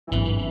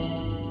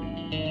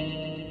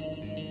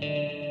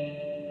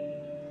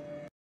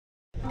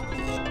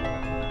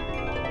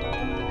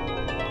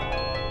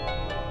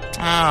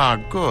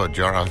Ah, good,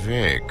 you're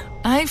awake.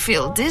 I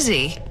feel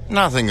dizzy.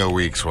 Nothing a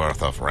week's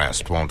worth of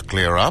rest won't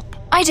clear up.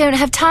 I don't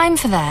have time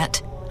for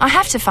that. I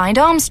have to find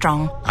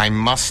Armstrong. I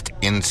must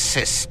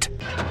insist.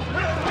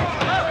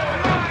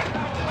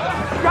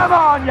 Come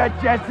on, you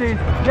Jetsies!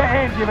 You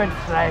ain't even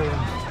trying.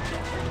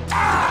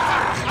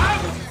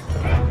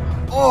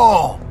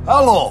 Oh,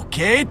 hello,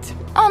 Kate.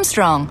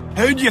 Armstrong.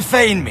 How'd you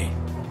find me?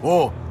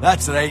 Oh,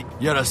 that's right,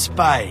 you're a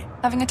spy.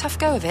 Having a tough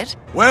go of it?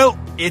 Well,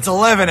 it's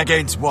 11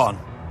 against 1.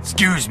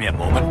 Excuse me a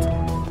moment.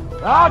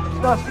 That's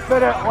the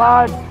spirit,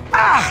 lad.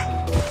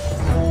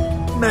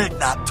 Make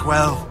that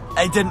 12.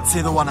 I didn't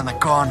see the one in the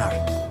corner.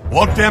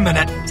 Won't be a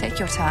minute. Take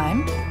your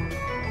time.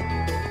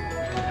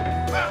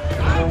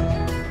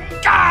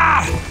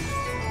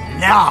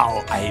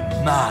 Now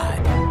I'm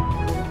mad.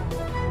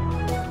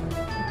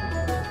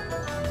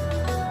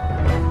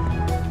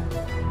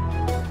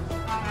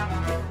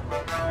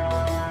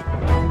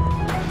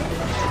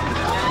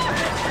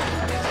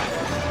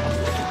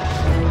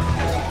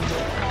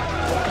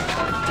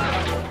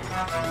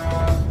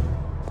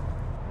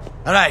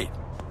 Right.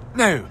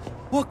 Now,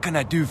 what can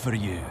I do for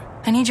you?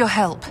 I need your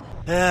help.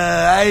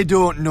 I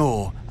don't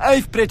know.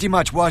 I've pretty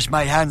much washed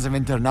my hands of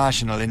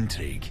international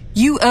intrigue.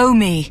 You owe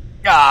me.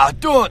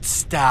 Don't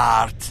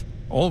start.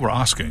 All we're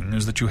asking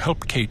is that you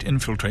help Kate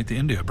infiltrate the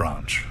India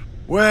branch.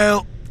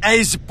 Well,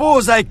 I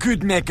suppose I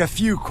could make a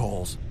few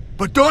calls,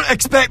 but don't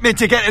expect me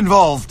to get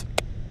involved.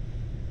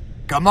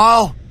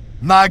 Kamal,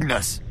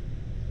 Magnus,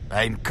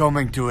 I'm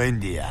coming to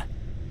India.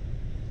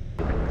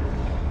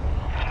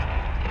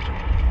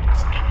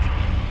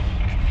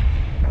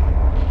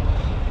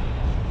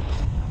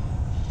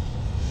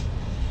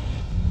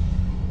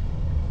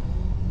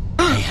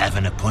 I have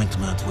an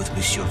appointment with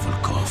Monsieur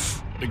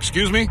Volkov.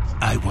 Excuse me?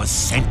 I was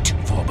sent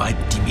for by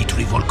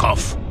Dmitri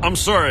Volkov. I'm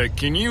sorry,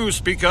 can you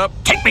speak up?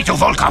 Take me to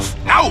Volkov,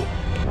 now!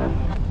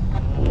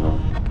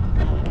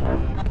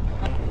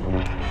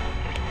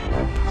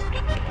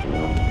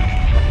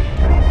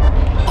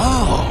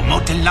 Oh,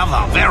 molten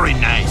lava, very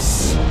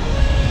nice.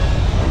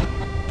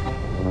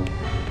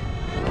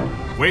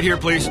 Wait here,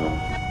 please.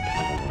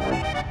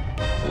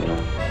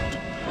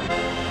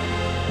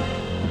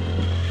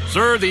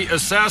 Sir, the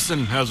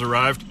assassin has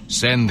arrived.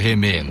 Send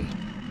him in.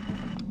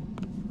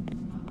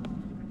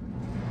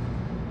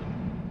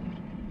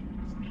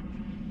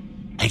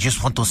 I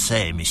just want to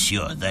say,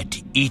 monsieur, that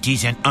it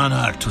is an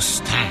honor to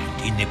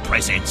stand in the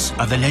presence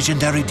of the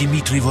legendary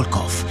Dmitri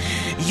Volkov.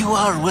 You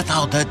are,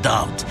 without a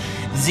doubt,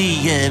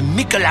 the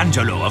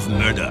Michelangelo of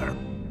murder.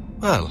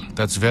 Well,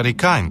 that's very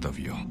kind of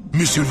you.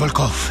 Monsieur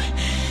Volkov,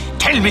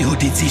 tell me who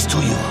did this to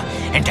you,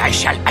 and I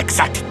shall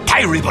exact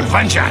terrible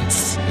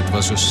vengeance. It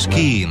was a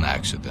skiing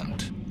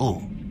accident.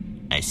 Oh,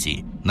 I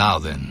see. Now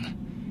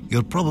then,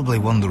 you're probably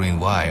wondering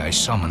why I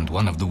summoned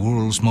one of the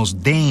world's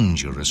most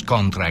dangerous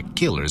contract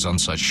killers on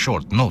such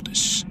short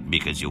notice.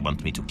 Because you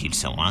want me to kill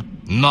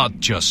someone? Not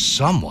just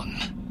someone.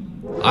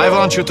 I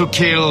want you to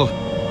kill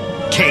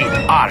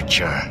Kate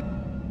Archer.